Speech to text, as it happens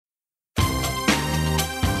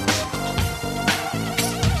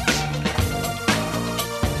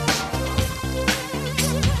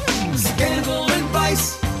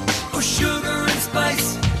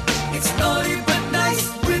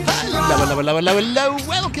Hello.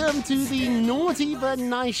 Welcome to the Naughty But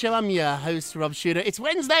Nice Show. I'm your host, Rob Shooter. It's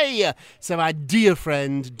Wednesday, so our dear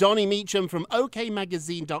friend, Donnie Meacham from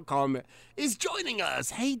OKMagazine.com is joining us.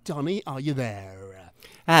 Hey, Donnie, are you there?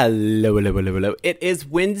 Hello. It is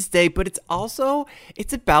Wednesday, but it's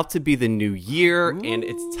about to be the new year, and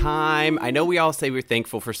it's time. I know we all say we're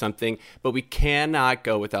thankful for something, but we cannot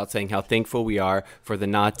go without saying how thankful we are for the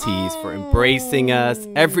Naughties for embracing us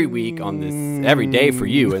every week on this, every day for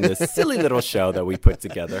you in this silly little show that we put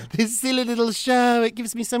together. This silly little show, it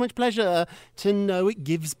gives me so much pleasure to know it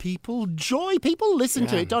gives people joy. People listen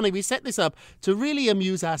to it. Donnie, we set this up to really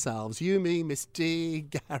amuse ourselves. You, me, Miss D,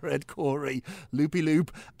 Garrett, Corey, Loopy Loop.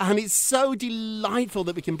 And it's so delightful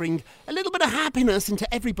that we can bring a little bit of happiness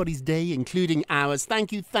into everybody's day, including ours.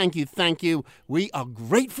 Thank you. We are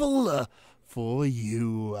grateful for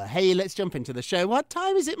you. Hey, let's jump into the show. What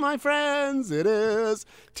time is it, my friends? It is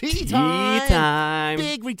tea time.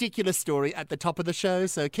 Big, ridiculous story at the top of the show.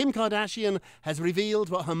 So Kim Kardashian has revealed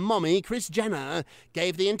what her mommy, Kris Jenner,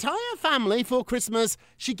 gave the entire family for Christmas.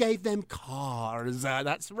 She gave them cars.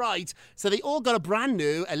 That's right. So they all got a brand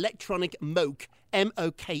new electronic Moke.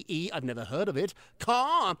 M-O-K-E, I've never heard of it,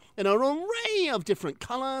 car in an array of different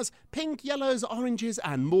colours, pink, yellows, oranges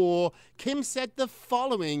and more. Kim said the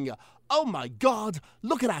following: "Oh my God,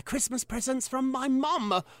 look at our Christmas presents from my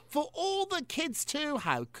mum. For all the kids too,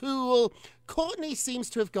 how cool. Courtney seems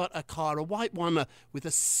to have got a car, a white one with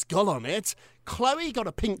a skull on it. Chloe got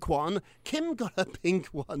a pink one. Kim got a pink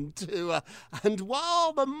one too. And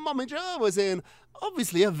while the momager was in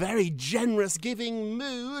obviously a very generous giving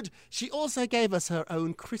mood, she also gave us her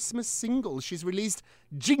own Christmas single. She's released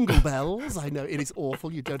Jingle Bells. I know it is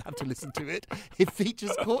awful. You don't have to listen to it. It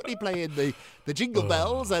features Courtney playing the Jingle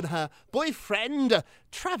Bells and her boyfriend,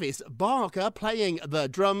 Travis Barker, playing the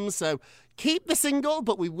drums. So keep the single,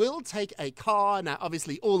 but we will take a car. Now,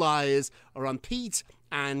 obviously, all eyes are on Pete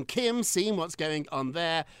and Kim, seeing what's going on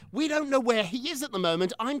there. We don't know where he is at the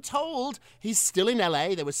moment. I'm told he's still in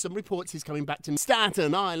LA. There were some reports he's coming back to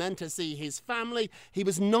Staten Island to see his family. He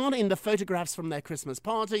was not in the photographs from their Christmas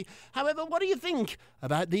party. However, what do you think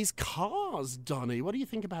about these cars, Donnie? What do you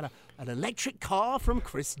think about an electric car from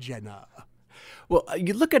Kris Jenner? Well,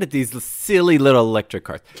 you look at it, these silly little electric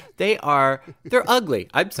cars. They're ugly.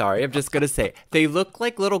 I'm sorry. I'm just going to say it. They look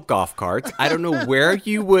like little golf carts. I don't know where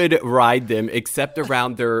you would ride them except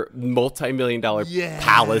around their multi-million-dollar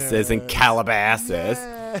palaces and Calabasas.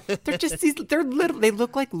 They're just they're little. They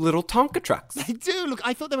look like little Tonka trucks. They do look.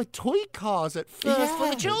 I thought they were toy cars at first for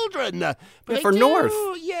the children, but for North.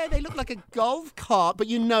 Yeah, they look like a golf cart, but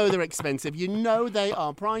you know they're expensive. You know they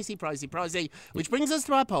are pricey. Which brings us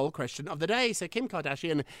to our poll question of the day. So Kim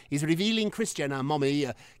Kardashian is revealing Kris Jenner, mommy,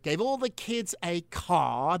 gave all the kids a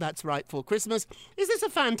car. That's right, for Christmas. Is this a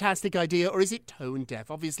fantastic idea, or is it tone deaf?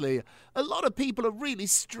 Obviously, a lot of people are really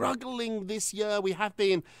struggling this year. We have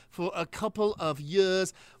been for a couple of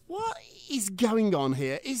years. What is going on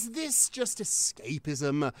here? Is this just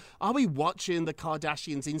escapism? Are we watching the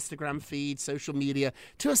Kardashians' Instagram feed, social media,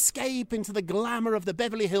 to escape into the glamour of the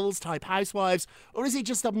Beverly Hills type housewives? Or is it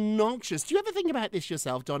just obnoxious? Do you ever think about this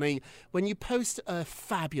yourself, Donnie? When you post a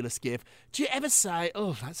fabulous gift, do you ever say,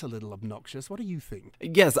 oh, that's a little obnoxious? What do you think?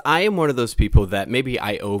 Yes, I am one of those people that maybe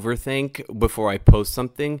I overthink before I post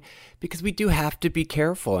something, because we do have to be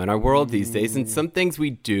careful in our world these days. And some things we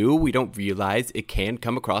don't realize it can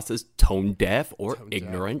come across as tone deaf or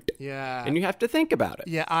ignorant. Yeah. And you have to think about it.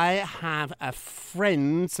 Yeah, I have a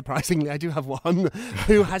friend, surprisingly, I do have one,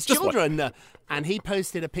 who has children. And he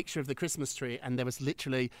posted a picture of the Christmas tree, and there was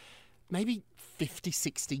literally maybe 50,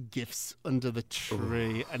 60 gifts under the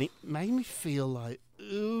tree. And it made me feel like,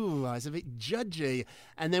 ooh, I was a bit judgy.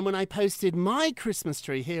 And then when I posted my Christmas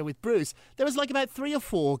tree here with Bruce, there was like about 3 or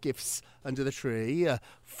 4 gifts under the tree.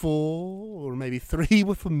 4 or maybe 3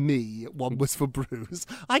 were for me. 1 was for Bruce.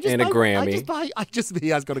 A Grammy. He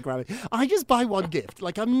has got a Grammy. I just buy 1 gift.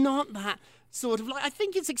 Like, I'm not that sort of like, I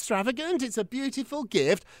think it's extravagant. It's a beautiful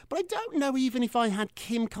gift. But I don't know even if I had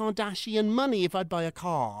Kim Kardashian money if I'd buy a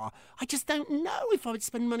car. I just don't know if I would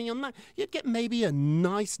spend money on that. You'd get maybe a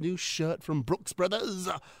nice new shirt from Brooks Brothers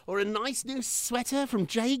or a nice new sweater from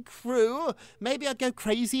J. Crew. Maybe I'd go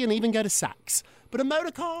crazy and even go to Saks. But a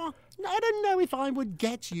motor car? I don't know if I would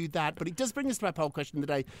get you that, but it does bring us to our poll question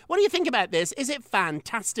today. What do you think about this? Is it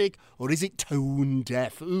fantastic or is it tone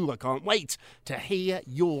deaf? Ooh, I can't wait to hear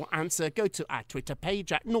your answer. Go to our Twitter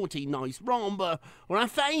page at Naughty Nice Romba or our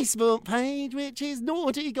Facebook page, which is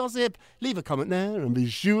Naughty Gossip. Leave a comment there and be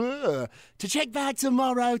sure to check back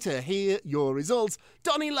tomorrow to hear your results.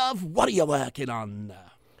 Donnie Love, what are you working on?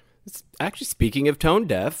 Actually, speaking of tone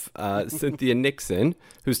deaf, Cynthia Nixon,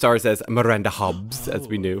 who stars as Miranda Hobbs, as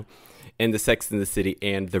we knew, and the Sex and the City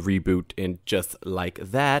and the reboot. And just like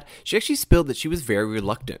that, she actually spilled that she was very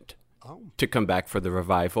reluctant to come back for the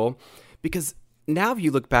revival, because now if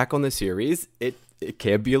you look back on the series, it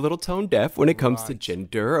can be a little tone deaf when it comes to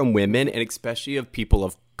gender and women, and especially of people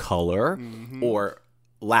of color or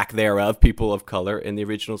lack thereof, people of color in the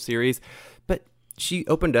original series. But she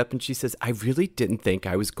opened up and she says, I really didn't think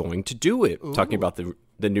I was going to do it, talking about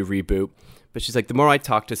the new reboot. But she's like, the more I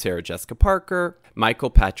talked to Sarah Jessica Parker, Michael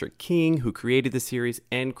Patrick King, who created the series,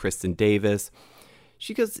 and Kristen Davis,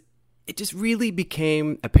 she goes, it just really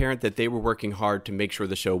became apparent that they were working hard to make sure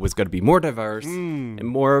the show was going to be more diverse and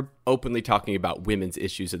more openly talking about women's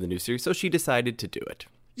issues in the new series. So she decided to do it.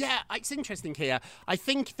 Yeah, it's interesting here. I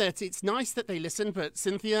think that it's nice that they listen, but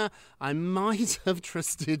Cynthia, I might have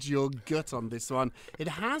trusted your gut on this one. It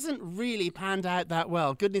hasn't really panned out that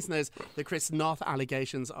well. Goodness knows the Chris Noth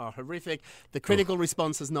allegations are horrific. The critical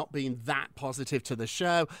response has not been that positive to the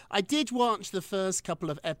show. I did watch the first couple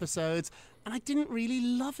of episodes, and I didn't really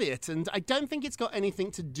love it. And I don't think it's got anything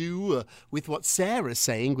to do with what Sarah's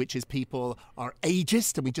saying, which is people are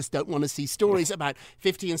ageist and we just don't want to see stories about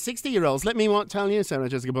 50 and 60-year-olds. Let me tell you, Sarah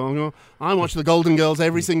Jessica Parker, I watch The Golden Girls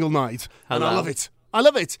every single night. And I love it. I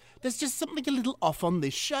love it. There's just something a little off on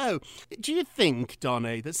this show. Do you think,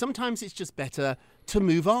 Donnie, that sometimes it's just better to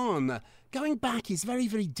move on? Going back is very,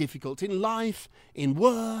 very difficult in life, in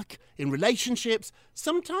work, in relationships.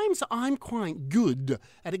 Sometimes I'm quite good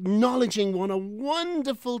at acknowledging what a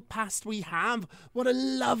wonderful past we have, what a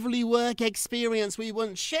lovely work experience we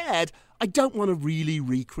once shared. I don't want to really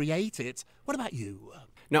recreate it. What about you?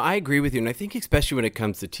 No, I agree with you. And I think especially when it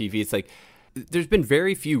comes to TV, it's like there's been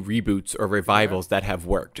very few reboots or revivals that have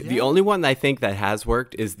worked. Yeah. The only one I think that has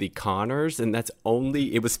worked is The Connors, and that's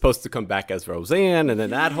only, it was supposed to come back as Roseanne and then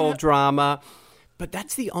that whole drama. But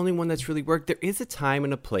that's the only one that's really worked. There is a time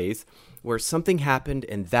and a place where something happened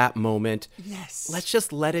in that moment. Yes. Let's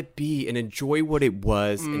just let it be and enjoy what it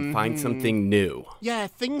was and find something new. Yeah,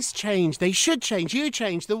 things change. They should change. You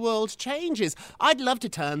change. The world changes. I'd love to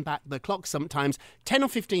turn back the clock sometimes 10 or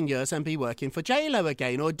 15 years and be working for J-Lo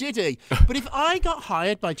again or Diddy. But if I got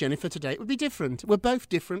hired by Jennifer today, it would be different. We're both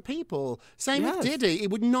different people. Same with Diddy.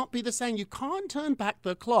 It would not be the same. You can't turn back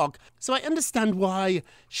the clock. So I understand why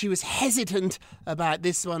she was hesitant about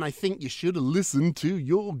this one. I think you should have listened to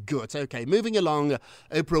your gut. Okay, moving along,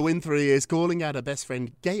 Oprah Winfrey is calling out her best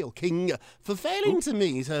friend Gayle King for failing to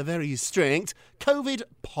meet her very strict COVID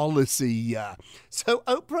policy. So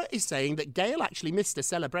Oprah is saying that Gayle actually missed a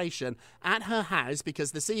celebration at her house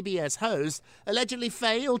because the CBS host allegedly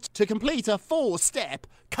failed to complete a 4-step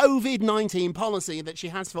COVID-19 policy that she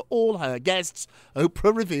has for all her guests.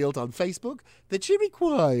 Oprah revealed on Facebook that she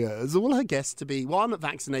requires all her guests to be 1,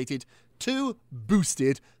 vaccinated, 2,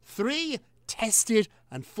 boosted, 3, tested,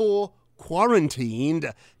 and 4,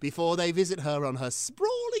 quarantined before they visit her on her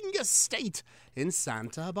sprawling estate in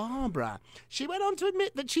Santa Barbara. She went on to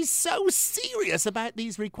admit that she's so serious about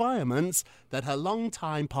these requirements that her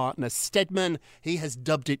longtime partner Stedman, he has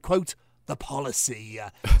dubbed it, quote, the policy.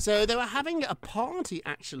 So they were having a party,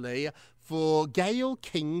 actually, for Gayle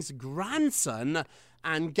King's grandson,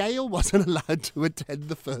 and Gayle wasn't allowed to attend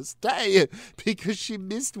the first day because she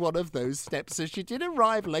missed one of those steps. So she did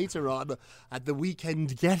arrive later on at the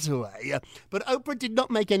weekend getaway. But Oprah did not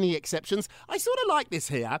make any exceptions. I sort of like this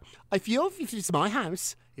here. If it's my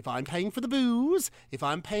house, if I'm paying for the booze, if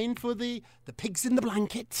I'm paying for the pigs in the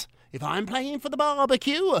blanket, if I'm paying for the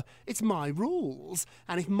barbecue, it's my rules.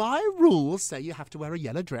 And if my rules say you have to wear a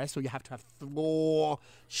yellow dress or you have to have 4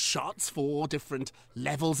 shots, 4 different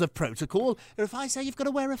levels of protocol, or if I say you've got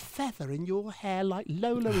to wear a feather in your hair like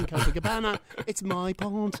Lola in Copacabana, it's my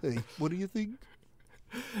party. What do you think?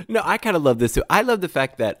 No, I kind of love this too. I love the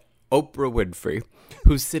fact that Oprah Winfrey,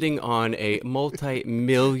 who's sitting on a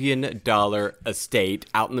multi-million-dollar estate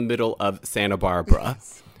out in the middle of Santa Barbara,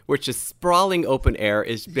 which is sprawling open air,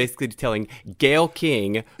 is basically telling Gayle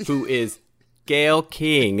King, who is Gayle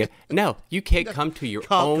King, no, you can't come to your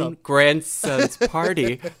own grandson's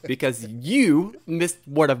party because you missed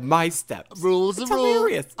one of my steps. Rules are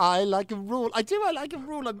hilarious. I like a rule. I like a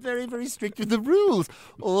rule. I'm very, very strict with the rules.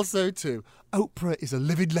 Also, too, Oprah is a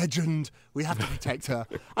living legend. We have to protect her.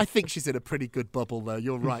 I think she's in a pretty good bubble, though.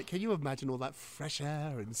 You're right. Can you imagine all that fresh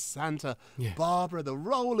air in Santa Barbara, the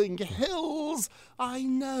rolling hills? I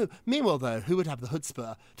know. Meanwhile, though, who would have the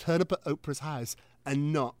chutzpah turn up at Oprah's house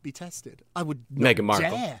and not be tested? I would not Meghan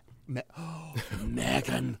Markle. dare.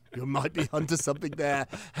 Meghan, you might be onto something there.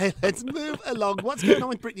 Hey, let's move along. What's going on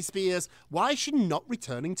with Britney Spears? Why is she not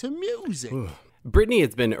returning to music? Britney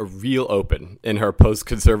has been real open in her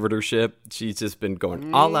post-conservatorship. She's just been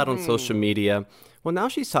going all out on social media Well, now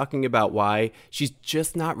she's talking about why she's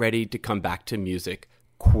just not ready to come back to music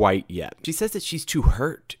quite yet. She says that she's too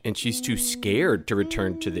hurt and she's too scared to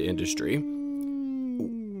return to the industry,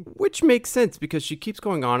 which makes sense because she keeps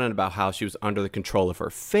going on and about how she was under the control of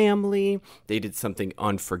her family. They did something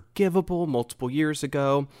unforgivable multiple years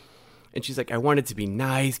ago. And she's like, I wanted to be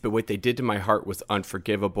nice, but what they did to my heart was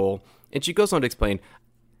unforgivable. And she goes on to explain,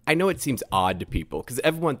 I know it seems odd to people because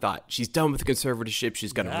everyone thought she's done with the conservatorship.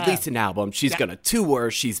 She's going to release an album. She's going to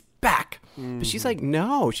tour. She's back. But she's like,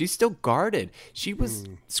 no, she's still guarded. She was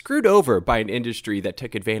screwed over by an industry that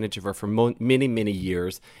took advantage of her for many, many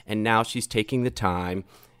years. And now she's taking the time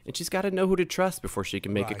and she's got to know who to trust before she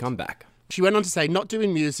can make a comeback. She went on to say not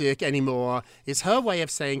doing music anymore is her way of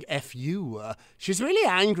saying F you. She's really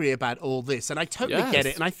angry about all this, and I totally get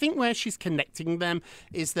it. And I think where she's connecting them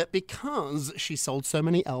is that because she sold so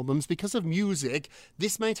many albums, because of music,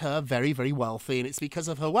 this made her very, very wealthy. And it's because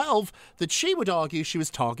of her wealth that she would argue she was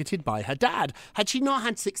targeted by her dad. Had she not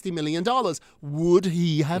had $60 million, would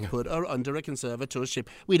he have put her under a conservatorship?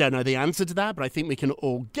 We don't know the answer to that, but I think we can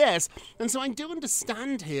all guess. And so I do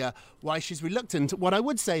understand here why she's reluctant. What I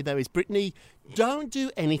would say, though, is Britney, don't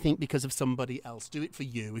do anything because of somebody else. Do it for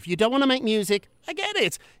you. If you don't want to make music, I get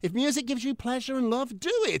it. If music gives you pleasure and love,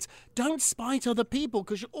 do it. Don't spite other people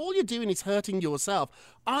because all you're doing is hurting yourself.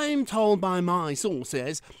 I'm told by my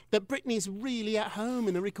sources that Britney's really at home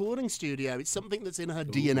in a recording studio. It's something that's in her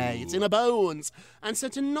DNA. It's in her bones. And so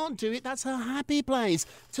to not do it, that's her happy place.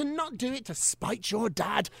 To not do it to spite your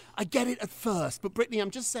dad, I get it at first. But Britney,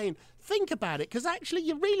 I'm just saying, think about it, because actually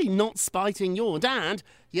you're really not spiting your dad.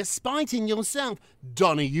 You're spiting yourself.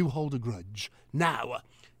 Donnie, you hold a grudge. Now,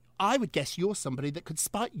 I would guess you're somebody that could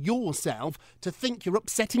spite yourself to think you're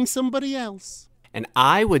upsetting somebody else. And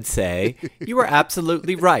I would say you are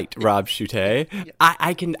absolutely right, Rob Chute.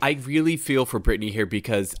 I really feel for Britney here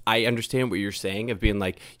because I understand what you're saying of being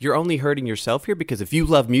like, you're only hurting yourself here because if you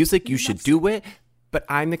love music, you should do it. But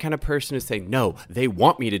I'm the kind of person to say, no, they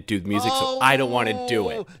want me to do music, so I don't want to do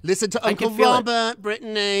it. Listen to Uncle Robert,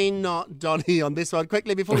 Brittany, not Donnie on this one.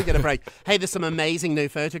 Quickly, before we get a break. Hey, there's some amazing new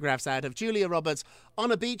photographs out of Julia Roberts on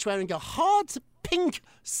a beach wearing a hot pink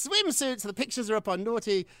swimsuit. So the pictures are up on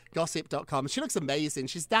naughtygossip.com. She looks amazing.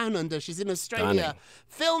 She's down under. She's in Australia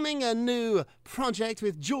filming a new project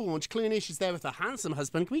with George Clooney. She's there with her handsome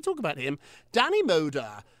husband. Can we talk about him? Danny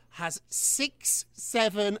Moder has 6,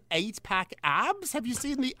 7, 8-pack abs. Have you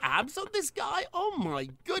seen the abs on this guy? Oh my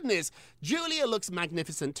goodness. Julia looks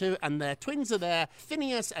magnificent too, and their twins are there,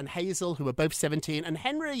 Phineas and Hazel, who are both 17, and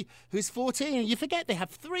Henry, who's 14. You forget they have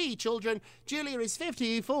 3 children. Julia is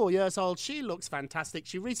 54 years old. She looks fantastic.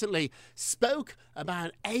 She recently spoke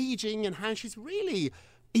about aging and how she's really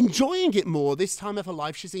enjoying it more. This time of her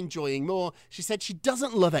life, she's enjoying more. She said she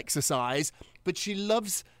doesn't love exercise, but she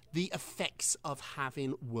loves the effects of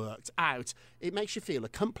having worked out. It makes you feel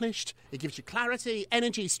accomplished. It gives you clarity,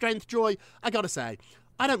 energy, strength, joy. I gotta say,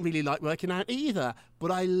 I don't really like working out either,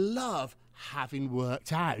 but I love having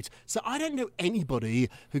worked out. So I don't know anybody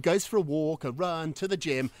who goes for a walk, a run, to the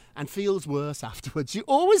gym and feels worse afterwards. You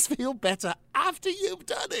always feel better after you've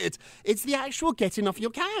done it. It's the actual getting off your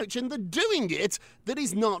couch and the doing it that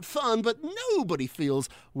is not fun, but nobody feels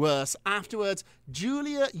worse afterwards.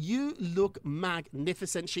 Julia, you look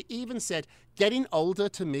magnificent. She even said, getting older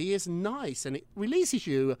to me is nice, and it releases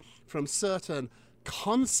you from certain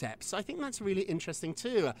concepts. I think that's really interesting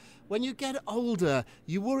too. When you get older,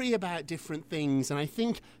 you worry about different things, and I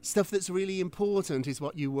think stuff that's really important is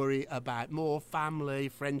what you worry about more: family,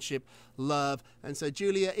 friendship, love. And so,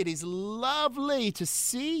 Julia, it is lovely to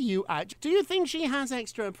see you out. Do you think she has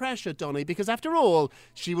extra pressure, Donnie? Because after all,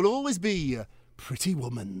 she will always be a pretty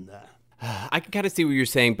woman. I can kind of see what you're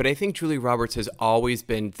saying, but I think Julia Roberts has always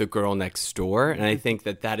been the girl next door, and I think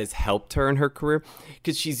that has helped her in her career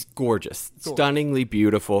because she's gorgeous, stunningly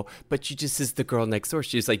beautiful, but she just is the girl next door.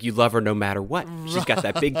 She's like, you love her no matter what. She's got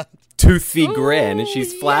that big toothy grin, and she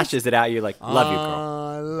flashes it out. You're like, love you, girl.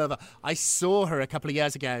 I love her. I saw her a couple of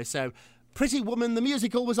years ago, so Pretty Woman, the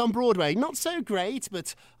musical, was on Broadway. Not so great,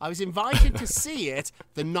 but I was invited to see it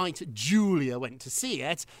the night Julia went to see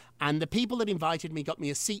it, and the people that invited me got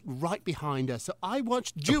me a seat right behind her. So I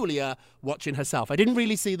watched Julia watching herself. I didn't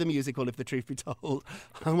really see the musical, if the truth be told.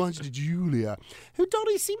 I watched Julia, who,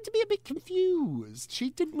 Donnie, seemed to be a bit confused.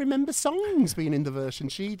 She didn't remember songs being in the version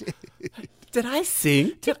she did. Did I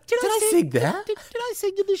sing? Did I sing that? Did I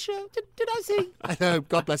sing in the show? Did I sing? I know,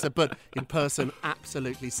 God bless her, but in person,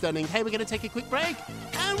 absolutely stunning. Hey, we're going to take a quick break,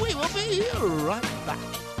 and we will be right back.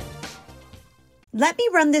 Let me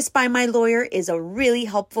run this by my lawyer is a really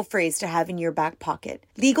helpful phrase to have in your back pocket.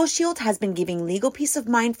 Legal Shield has been giving legal peace of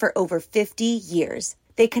mind for over 50 years.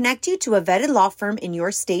 They connect you to a vetted law firm in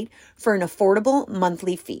your state for an affordable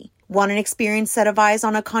monthly fee. Want an experienced set of eyes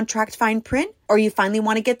on a contract fine print? Or you finally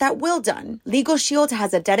want to get that will done? Legal Shield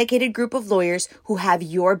has a dedicated group of lawyers who have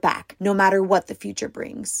your back, no matter what the future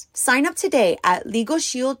brings. Sign up today at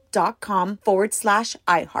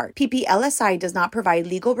LegalShield.com/iHeart. PPLSI does not provide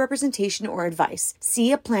legal representation or advice.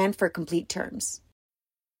 See a plan for complete terms.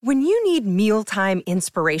 When you need mealtime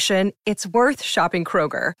inspiration, it's worth shopping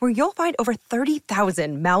Kroger, where you'll find over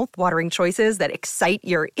 30,000 mouth-watering choices that excite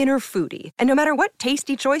your inner foodie. And no matter what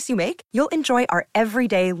tasty choice you make, you'll enjoy our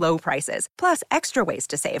everyday low prices, plus extra ways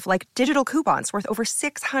to save, like digital coupons worth over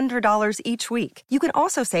 $600 each week. You can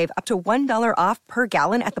also save up to $1 off per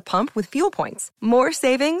gallon at the pump with fuel points. More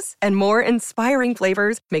savings and more inspiring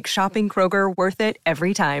flavors make shopping Kroger worth it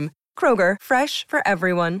every time. Kroger, fresh for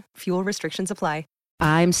everyone. Fuel restrictions apply.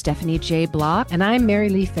 I'm Stephanie J. Block. And I'm Mary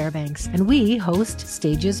Lee Fairbanks. And we host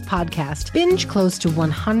Stages Podcast. Binge close to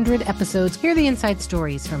 100 episodes. Hear the inside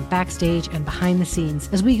stories from backstage and behind the scenes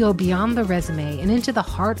as we go beyond the resume and into the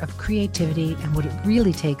heart of creativity and what it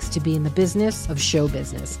really takes to be in the business of show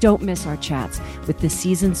business. Don't miss our chats with this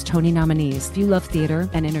season's Tony nominees. If you love theater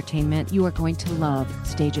and entertainment, you are going to love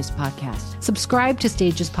Stages Podcast. Subscribe to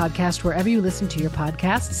Stages Podcast wherever you listen to your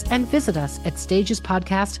podcasts and visit us at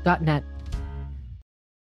stagespodcast.net.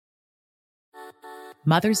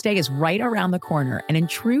 Mother's Day is right around the corner, and in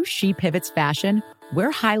true She Pivots fashion,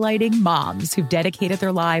 we're highlighting moms who've dedicated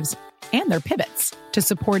their lives and their pivots to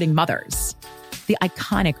supporting mothers. The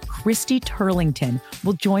iconic Christy Turlington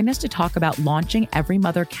will join us to talk about launching Every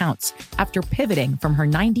Mother Counts after pivoting from her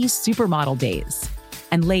 90s supermodel days.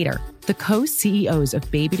 And later, the co-CEOs of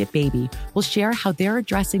Baby to Baby will share how they're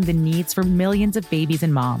addressing the needs for millions of babies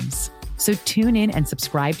and moms. So tune in and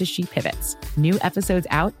subscribe to She Pivots. New episodes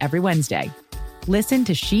out every Wednesday. Listen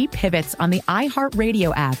to She Pivots on the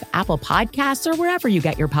iHeartRadio app, Apple Podcasts, or wherever you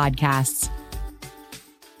get your podcasts.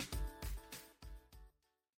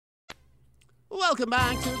 Welcome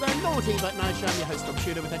back to the Naughty But Nice Show. I'm your host, Tom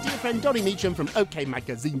Shooter, with our dear friend Donnie Meacham from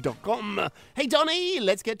OKMagazine.com. Hey, Donnie,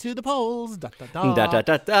 let's get to the polls. Da, da, da. Da, da,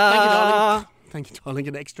 da, da. Thank you, darling. Thank you, darling.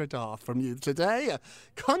 An extra da from you today.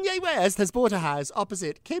 Kanye West has bought a house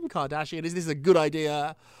opposite Kim Kardashian. Is this a good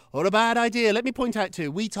idea or a bad idea? Let me point out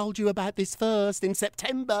too, we told you about this first in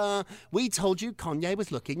September. We told you Kanye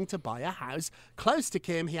was looking to buy a house close to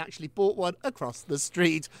Kim. He actually bought one across the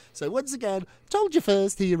street. So once again, told you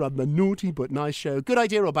first here on the Naughty But Nice Show. Good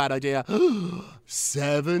idea or bad idea?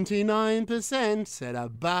 79% said a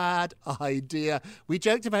bad idea. We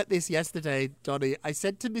joked about this yesterday, Donnie. I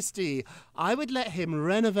said to Misty, I would let him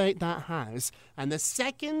renovate that house, and the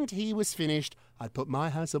second he was finished, I'd put my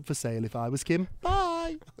house up for sale if I was Kim.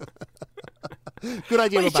 Bye. Good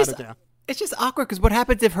idea or bad idea? It's just awkward because what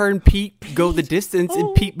happens if her and Pete go the distance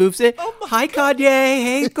and Pete moves it? Hi, Kanye.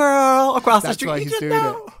 Hey, girl. Across the street. That's why he's doing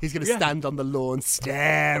it. He's going to stand on the lawn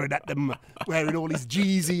staring at them, wearing all his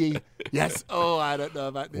Jeezy. Yes. Oh, I don't know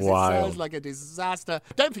about this. Wild. It sounds like a disaster.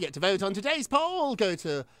 Don't forget to vote on today's poll. Go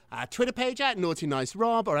to our Twitter page at Naughty Nice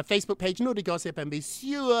Rob or our Facebook page, Naughty Gossip, and be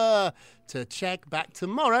sure to check back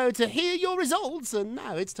tomorrow to hear your results. And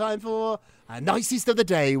now it's time for our nicest of the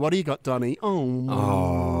day. What do you got, Donnie?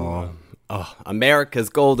 Oh, America's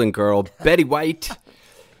golden girl, Betty White.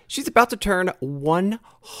 She's about to turn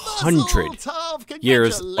 100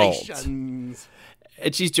 years old. And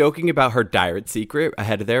she's joking about her diet secret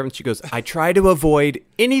ahead of there. And she goes, I try to avoid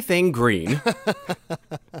anything green,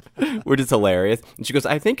 which is hilarious. And she goes,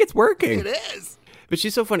 I think it's working. It is. But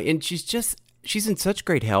she's so funny. And she's in such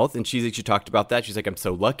great health. And she talked about that. She's like, I'm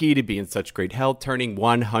so lucky to be in such great health, turning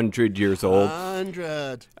 100 years old.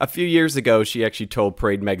 100. A few years ago, she actually told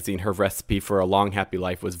Parade Magazine her recipe for a long, happy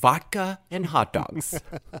life was vodka and hot dogs.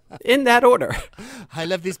 In that order. I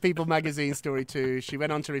love this People magazine story too. She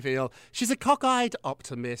went on to reveal she's a cockeyed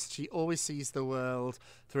optimist. She always sees the world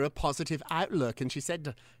through a positive outlook. And she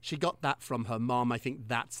said she got that from her mom. I think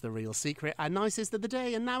that's the real secret. Our nicest of the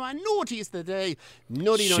day and now our naughtiest of the day.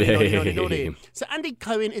 Naughty, naughty, naughty, naughty, naughty. So Andy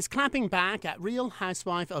Cohen is clapping back at Real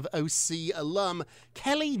Housewife of OC alum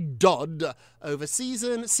Kelly Dodd over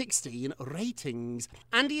season 16 ratings.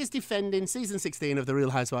 Andy is defending season 16 of The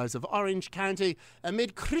Real Housewives of Orange County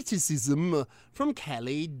amid criticism from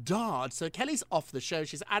Kelly Dodd. So Kelly's off the show.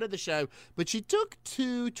 She's out of the show, but she took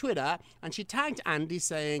to Twitter and she tagged Andy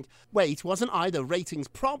saying, wait, wasn't I the ratings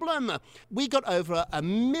problem? We got over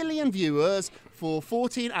 1 million viewers for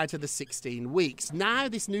 14 out of the 16 weeks. Now,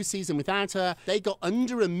 this new season without her, they got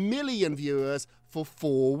under 1 million viewers for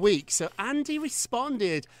 4 weeks. So Andy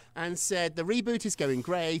responded and said, the reboot is going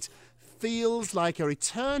great. feels like a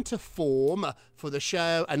return to form for the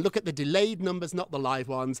show. And look at the delayed numbers, not the live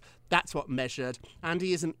ones. That's what measured.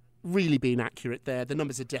 Andy isn't really being accurate there. The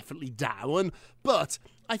numbers are definitely down, but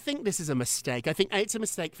I think this is a mistake. I think it's a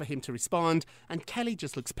mistake for him to respond, and Kelly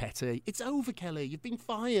just looks petty. It's over, Kelly. You've been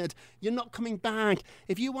fired. You're not coming back.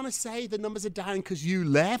 If you want to say the numbers are down because you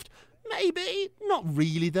left, maybe. Not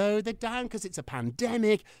really, though. They're down because it's a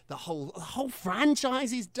pandemic. The whole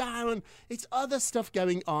franchise is down. It's other stuff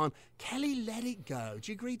going on. Kelly, let it go.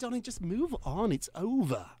 Do you agree, Donnie? Just move on. It's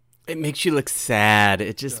over. It makes you look sad.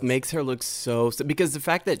 It just makes her look so sad. Because the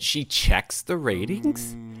fact that she checks the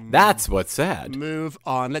ratings, that's what's sad. Move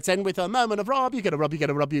on. Let's end with a moment of Rob. You get a Rob, you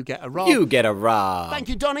get a Rob, you get a Rob. You get a Rob. Thank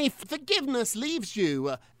you, Donnie. Forgiveness leaves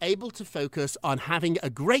you able to focus on having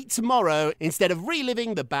a great tomorrow instead of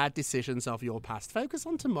reliving the bad decisions of your past. Focus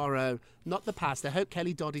on tomorrow, not the past. I hope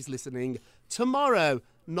Kelly Dodd is listening. Tomorrow,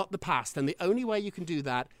 not the past. And the only way you can do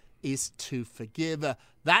that is to forgive.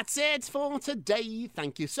 That's it for today.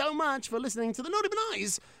 Thank you so much for listening to The Naughty But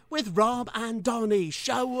Nice with Rob and Donnie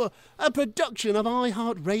show, a production of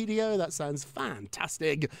iHeartRadio. That sounds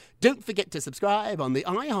fantastic. Don't forget to subscribe on the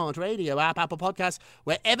iHeartRadio app, Apple Podcasts,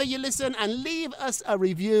 wherever you listen, and leave us a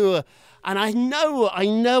review. And I know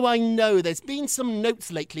there's been some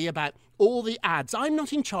notes lately about all the ads. I'm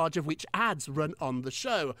not in charge of which ads run on the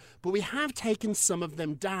show, but we have taken some of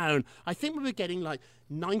them down. I think we were getting like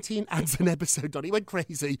 19 ads an episode, Donnie. Went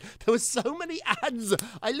crazy. There were so many ads.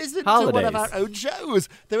 I listened to one of our own shows.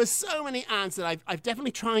 There were so many ads that I've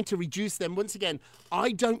definitely tried to reduce them. Once again,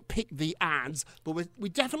 I don't pick the ads, but we're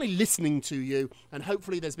definitely listening to you, and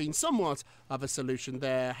hopefully there's been somewhat of a solution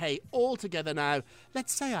there. Hey, all together now,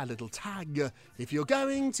 let's say our little tag. If you're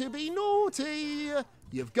going to be naughty,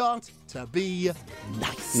 you've got to be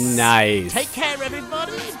nice. Nice. Take care,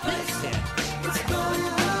 everybody. Take care.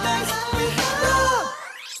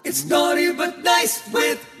 It's Naughty But Nice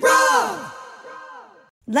with Rob.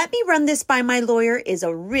 Let me run this by my lawyer is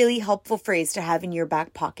a really helpful phrase to have in your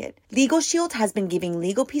back pocket. Legal Shield has been giving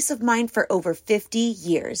legal peace of mind for over 50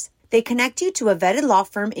 years. They connect you to a vetted law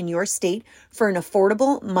firm in your state for an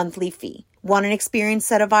affordable monthly fee. Want an experienced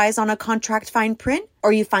set of eyes on a contract fine print?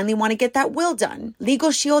 Or you finally want to get that will done? Legal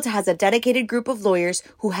Shield has a dedicated group of lawyers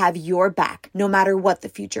who have your back, no matter what the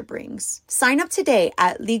future brings. Sign up today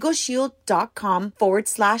at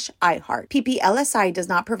LegalShield.com/iHeart. PPLSI does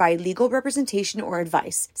not provide legal representation or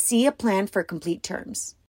advice. See a plan for complete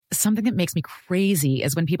terms. Something that makes me crazy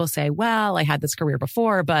is when people say, well, I had this career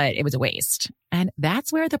before, but it was a waste. And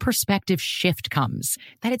that's where the perspective shift comes,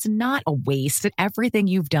 that it's not a waste, that everything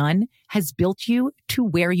you've done has built you to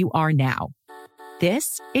where you are now.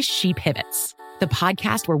 This is She Pivots, the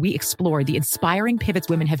podcast where we explore the inspiring pivots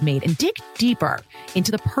women have made and dig deeper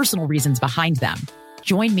into the personal reasons behind them.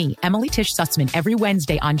 Join me, Emily Tish Sussman, every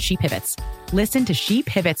Wednesday on She Pivots. Listen to She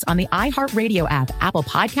Pivots on the iHeartRadio app, Apple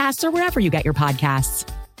Podcasts, or wherever you get your podcasts.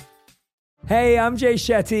 Hey, I'm Jay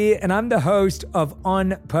Shetty, and I'm the host of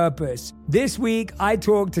On Purpose. This week, I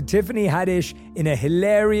talked to Tiffany Haddish in a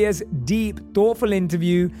hilarious, deep, thoughtful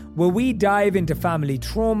interview where we dive into family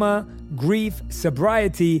trauma, grief,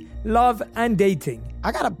 sobriety, love, and dating.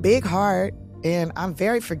 I got a big heart, and I'm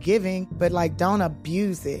very forgiving, but don't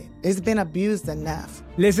abuse it. It's been abused enough.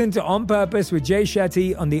 Listen to On Purpose with Jay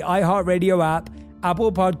Shetty on the iHeartRadio app,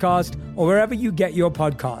 Apple Podcast, or wherever you get your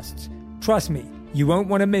podcasts. Trust me, you won't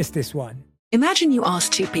want to miss this one. Imagine you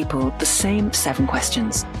ask two people the same 7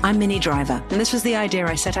 questions. I'm Minnie Driver, and this was the idea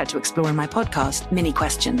I set out to explore in my podcast, Minnie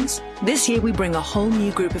Questions. This year, we bring a whole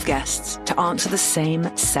new group of guests to answer the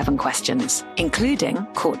same 7 questions, including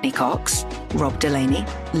Courtney Cox, Rob Delaney,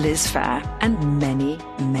 Liz Phair, and many,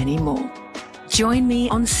 many more. Join me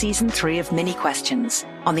on Season 3 of Minnie Questions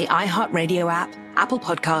on the iHeartRadio app, Apple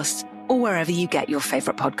Podcasts, or wherever you get your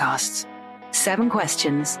favorite podcasts. 7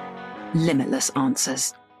 questions, limitless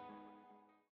answers.